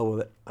thought,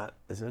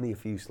 there's only a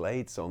few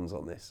Slade songs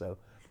on this. So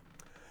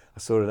I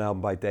saw an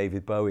album by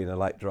David Bowie, and I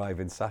liked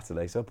Driving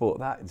Saturday, so I bought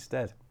that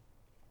instead.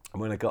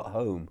 And when I got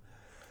home,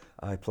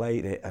 I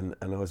played it, and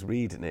I was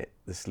reading it,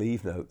 the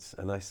sleeve notes,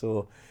 and I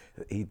saw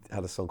he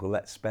had a song called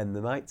Let's Spend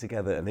the Night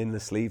Together, and in the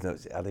sleeve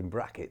notes it had in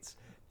brackets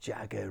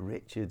Jagger,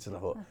 Richards, and I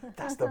thought,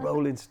 that's the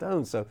Rolling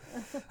Stones. So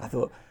I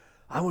thought,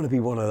 I want to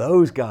be one of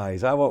those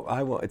guys. I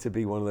wanted to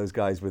be one of those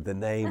guys with the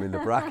name in the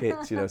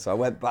brackets, So I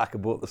went back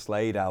and bought the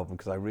Slade album,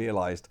 because I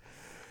realised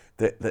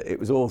that it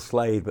was all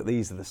Slade, but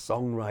these are the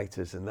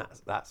songwriters, and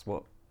that's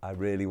what I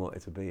really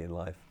wanted to be in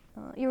life.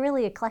 You're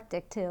really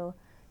eclectic too,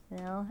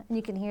 and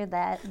you can hear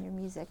that in your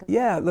music.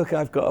 Yeah, look,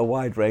 I've got a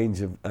wide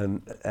range of,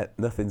 and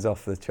nothing's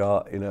off the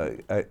chart.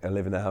 I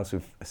live in a house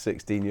with a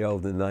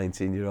 16-year-old and a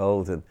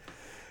 19-year-old, and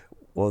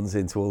one's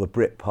into all the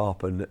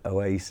Britpop and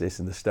Oasis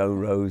and the Stone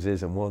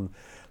Roses, and one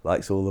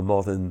likes all the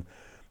modern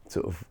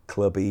sort of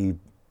clubby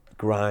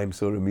grime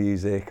sort of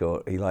music,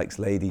 or he likes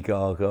Lady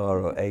Gaga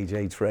or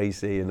AJ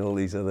Tracy and all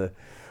these other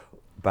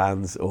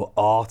bands, or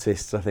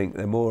artists. I think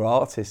they're more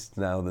artists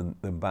now than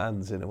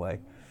bands in a way.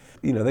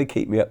 They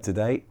keep me up to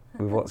date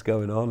with what's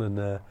going on,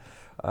 and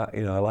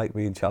I like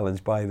being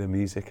challenged by the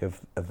music of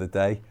the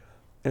day.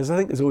 Because I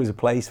think there's always a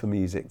place for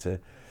music to,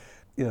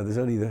 there's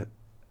only a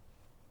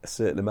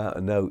certain amount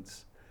of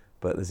notes,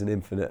 but there's an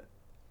infinite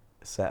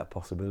set of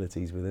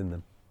possibilities within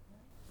them.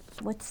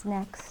 What's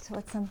next?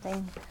 What's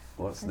something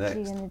What's that next?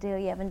 you're going to do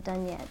you haven't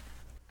done yet?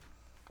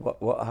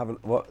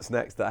 What's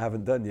next that I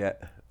haven't done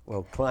yet?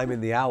 Well, climbing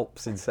the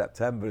Alps in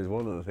September is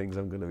one of the things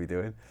I'm going to be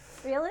doing.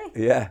 Really?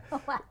 Yeah.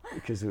 Oh, wow.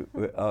 Because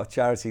our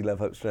charity, Love,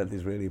 Hope, Strength,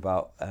 is really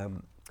about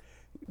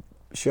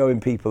showing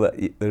people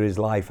that there is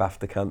life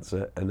after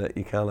cancer, and that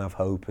you can have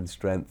hope and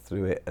strength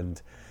through it.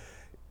 And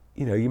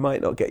you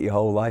might not get your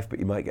whole life, but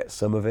you might get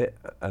some of it,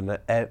 and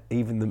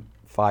even the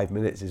 5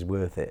 minutes is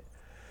worth it.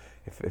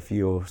 If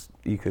you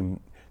can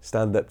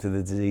stand up to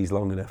the disease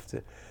long enough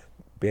to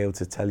be able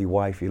to tell your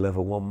wife you love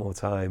her one more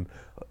time,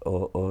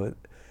 or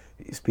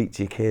speak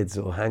to your kids,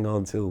 or hang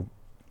on till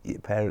your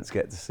parents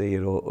get to see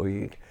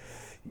it,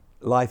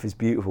 life is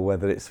beautiful,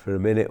 whether it's for a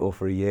minute or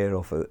for a year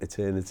or for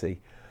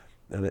eternity,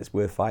 and it's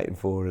worth fighting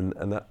for,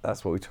 and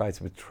that's what we try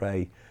to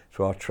portray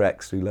through our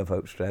treks through Love,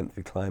 Hope, Strength.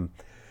 We climb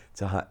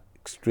to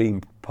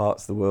extreme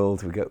parts of the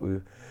world.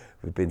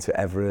 We've been to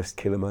Everest,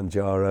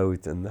 Kilimanjaro,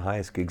 we've done the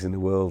highest gigs in the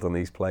world on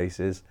these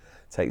places,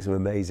 take some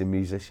amazing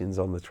musicians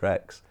on the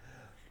treks.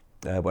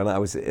 When I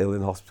was ill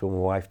in hospital, my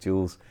wife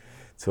Jules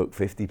took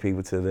 50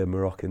 people to the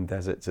Moroccan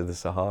desert, to the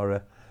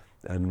Sahara,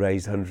 and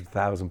raised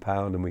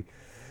 £100,000.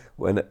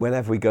 And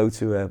whenever we go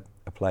to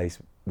a place,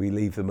 we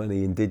leave the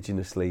money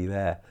indigenously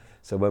there,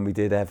 So when we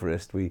did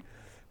Everest, the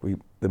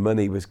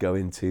money was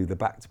going to the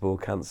Back to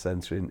Board Cancer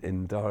Centre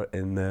in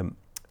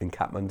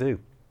Kathmandu.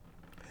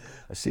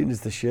 As soon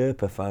as the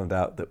Sherpa found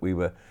out that we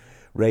were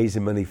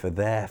raising money for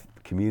their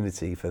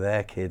community, for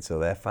their kids or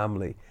their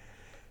family,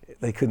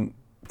 they couldn't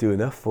do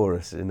enough for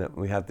us. And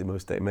we had the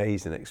most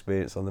amazing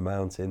experience on the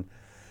mountain.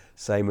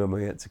 Same when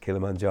we went to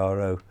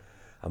Kilimanjaro,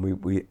 and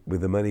we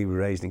with the money we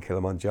raised in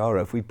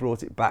Kilimanjaro, if we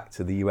brought it back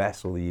to the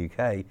US or the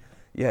UK,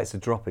 yeah, it's a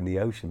drop in the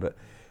ocean, but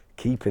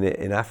keeping it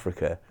in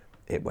Africa,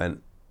 it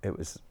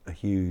was a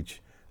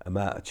huge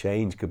amount of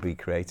change could be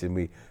created. And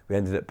we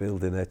ended up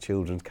building a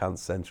children's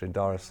cancer centre in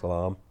Dar es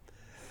Salaam,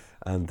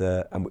 and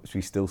which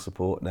we still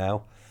support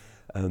now.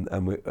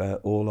 And we,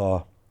 all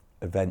our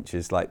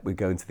adventures, like we're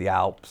going to the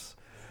Alps,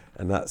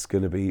 and that's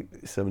going to be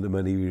some of the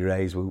money we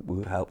raise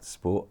will help to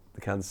support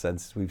the cancer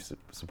centres we've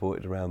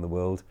supported around the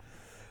world.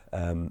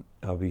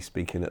 I'll be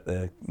speaking at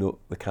the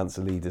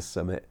Cancer Leaders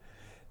Summit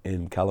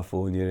in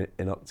California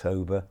in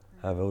October.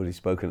 I've already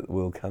spoken at the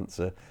World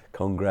Cancer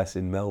Congress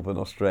in Melbourne,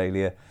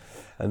 Australia.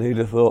 And who'd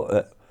have thought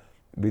that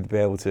we'd be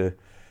able to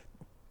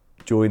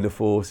join the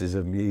forces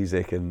of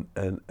music and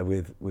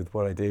with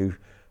what I do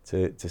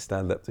to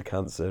stand up to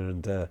cancer,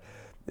 and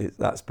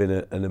that's been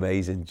an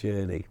amazing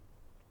journey.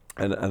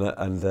 And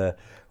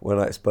when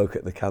I spoke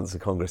at the Cancer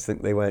Congress, I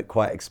think they weren't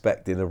quite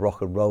expecting a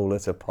rock and roller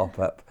to pop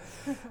up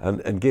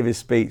and give his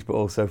speech, but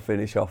also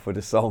finish off with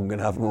a song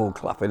and have them all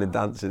clapping and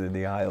dancing in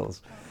the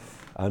aisles.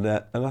 And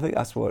I think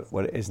that's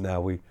what it is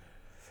now.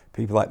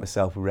 People like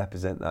myself who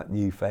represent that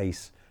new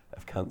face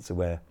of cancer,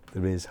 where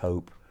there is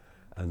hope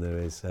and there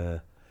is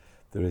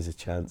a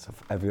chance.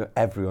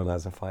 Everyone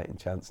has a fighting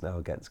chance now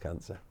against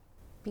cancer.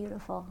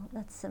 Beautiful.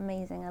 That's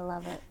amazing. I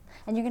love it.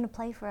 And you're going to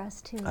play for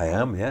us too. I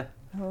am, yeah.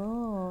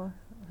 Oh,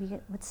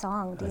 what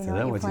song? Do you know I don't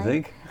know. what you're What do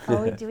you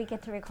playing? think? Do we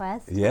get to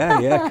request? Yeah,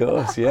 of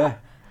course, yeah.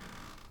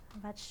 How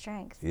about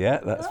Strength? Yeah,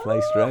 that's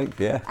Play Strength,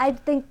 yeah. I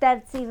think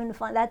that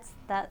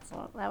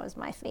was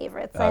my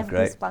favorite. So I have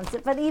Great.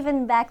 goosebumps. But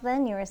even back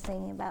then, you were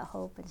singing about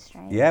hope and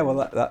strength. Yeah,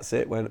 well, that's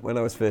it. When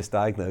I was first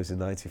diagnosed in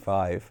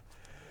 '95,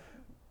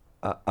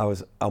 I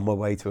was on my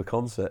way to a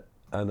concert,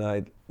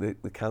 and the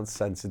cancer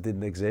centre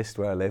didn't exist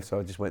where I lived, so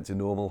I just went to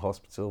normal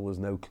hospital. There was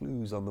no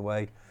clues on the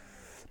way.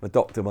 My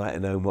doctor might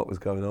have known what was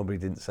going on, but he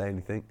didn't say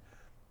anything.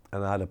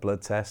 And I had a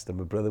blood test, and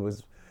my brother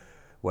was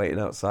waiting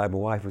outside. My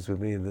wife was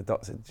with me, and the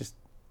doctor said, "Just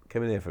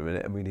come in here for a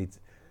minute, and we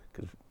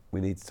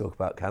need to talk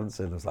about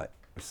cancer." And I was like,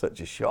 it was such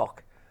a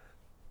shock.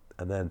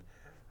 And then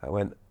I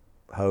went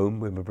home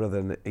with my brother,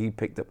 and he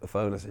picked up the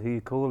phone. I said, "Who are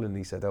you calling?" And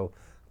he said, "Oh,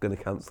 I'm going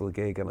to cancel the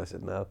gig." And I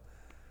said, "No.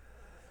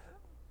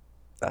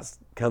 That's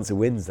cancer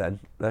wins then.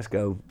 Let's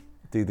go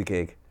do the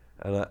gig."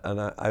 And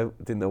I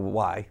didn't know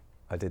why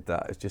I did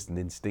that. It was just an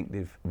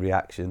instinctive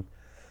reaction.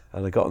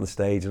 And I got on the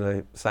stage and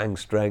I sang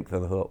Strength,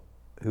 and I thought,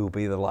 who will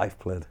be the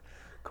lifeblood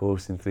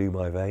coursing through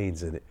my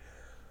veins? And it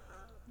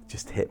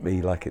just hit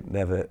me like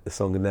the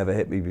song had never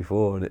hit me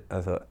before. And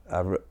I thought,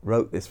 I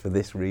wrote this for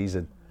this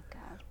reason. Oh,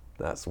 God.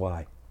 That's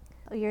why.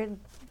 You're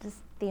just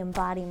the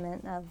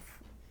embodiment of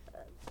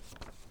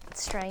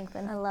strength,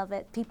 and I love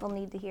it. People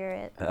need to hear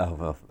it. Oh,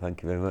 well,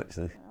 thank you very much.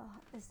 Is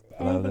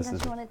anything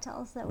else you want to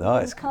tell us that we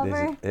can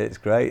cover? It's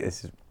great.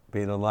 This is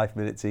being on Life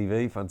Minute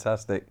TV.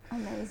 Fantastic.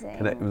 Amazing.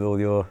 Connecting with all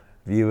your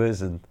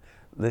viewers and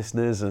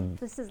listeners. And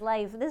This is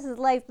Life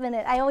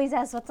Minute. I always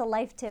ask what's a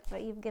life tip,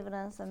 but you've given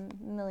us a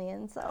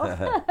million, so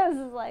this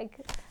is like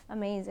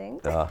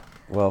amazing.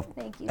 Well,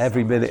 Thank you.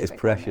 every so minute much is for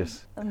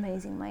precious. coming.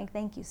 Amazing, Mike.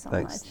 Thank you so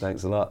Thanks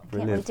much. a lot. Can't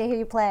Brilliant. wait to hear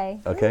you play.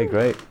 Okay,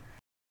 great.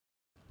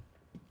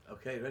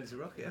 Okay, ready to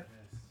rock, yeah?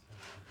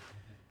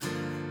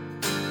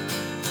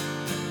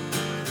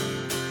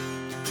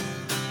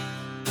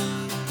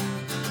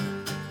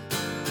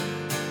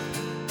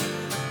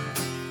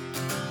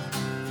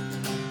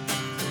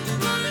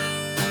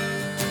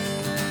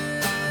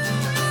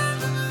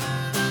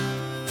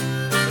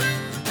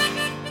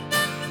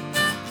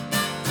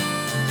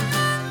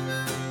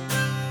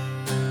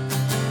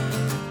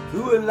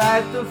 Who will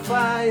light the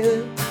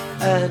fire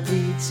I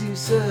need to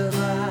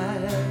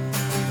survive?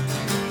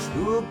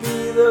 Who will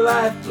be the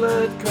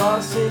lifeblood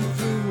coursing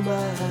through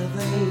my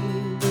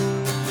veins?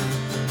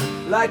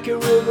 Like a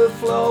river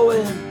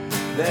flowing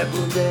that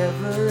will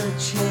never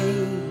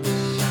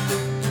change.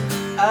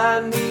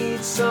 I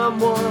need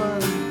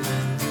someone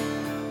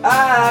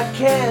I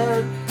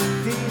can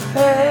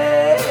depend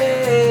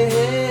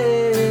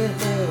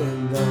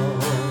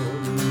on.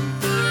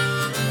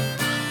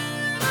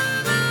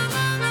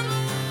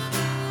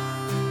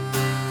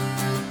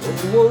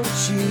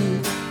 Won't you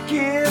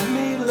give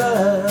me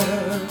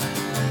love,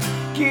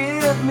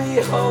 give me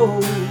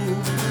hope,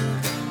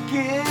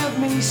 give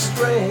me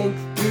strength,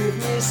 give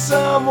me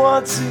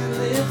someone to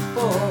live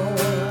for.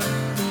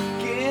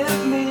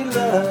 Give me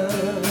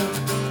love,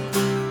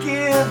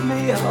 give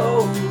me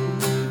hope,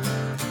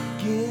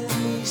 give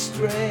me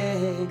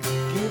strength,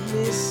 give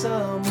me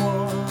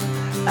someone,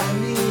 I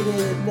need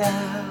it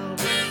now.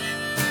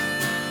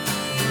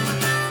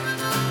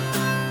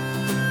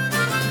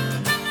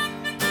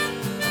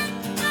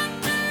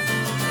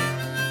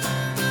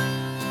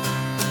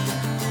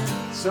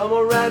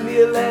 Someone write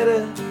me a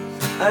letter,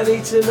 I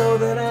need to know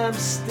that I'm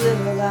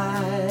still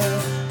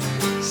alive.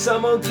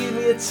 Someone give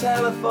me a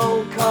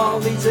telephone call,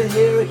 need to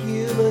hear a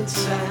human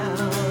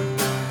sound.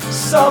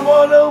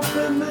 Someone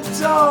open the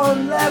door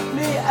and let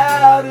me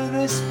out of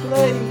this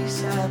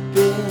place. I've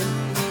been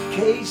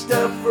caged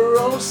up for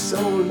oh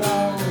so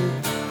long.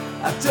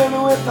 I don't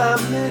know if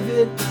I'm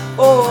living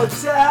or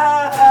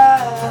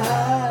dying.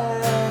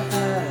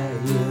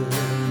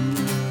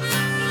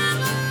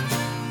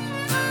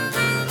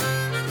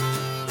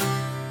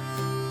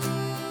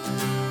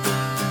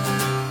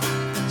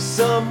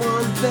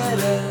 Someone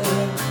better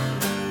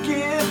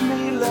give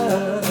me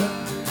love,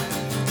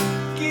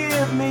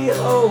 give me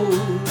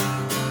hope,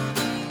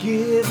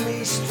 give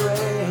me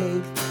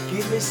strength,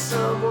 give me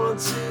someone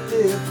to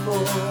live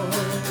for.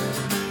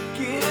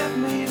 Give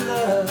me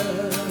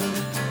love,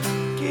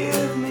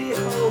 give me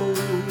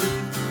hope,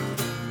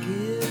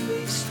 give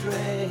me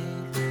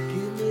strength,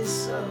 give me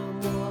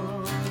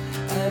someone.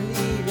 I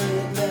need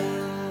it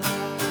now.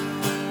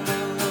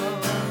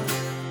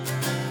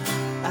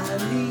 I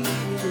need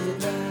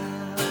it now.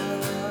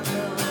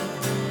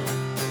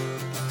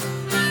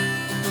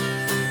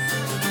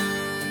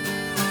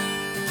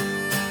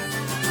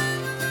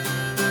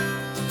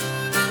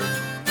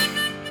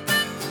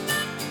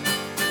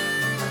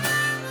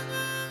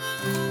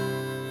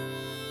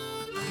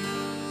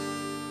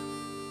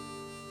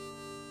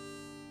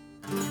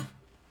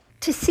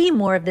 To see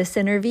more of this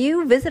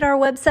interview, visit our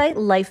website,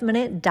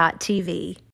 lifeminute.tv.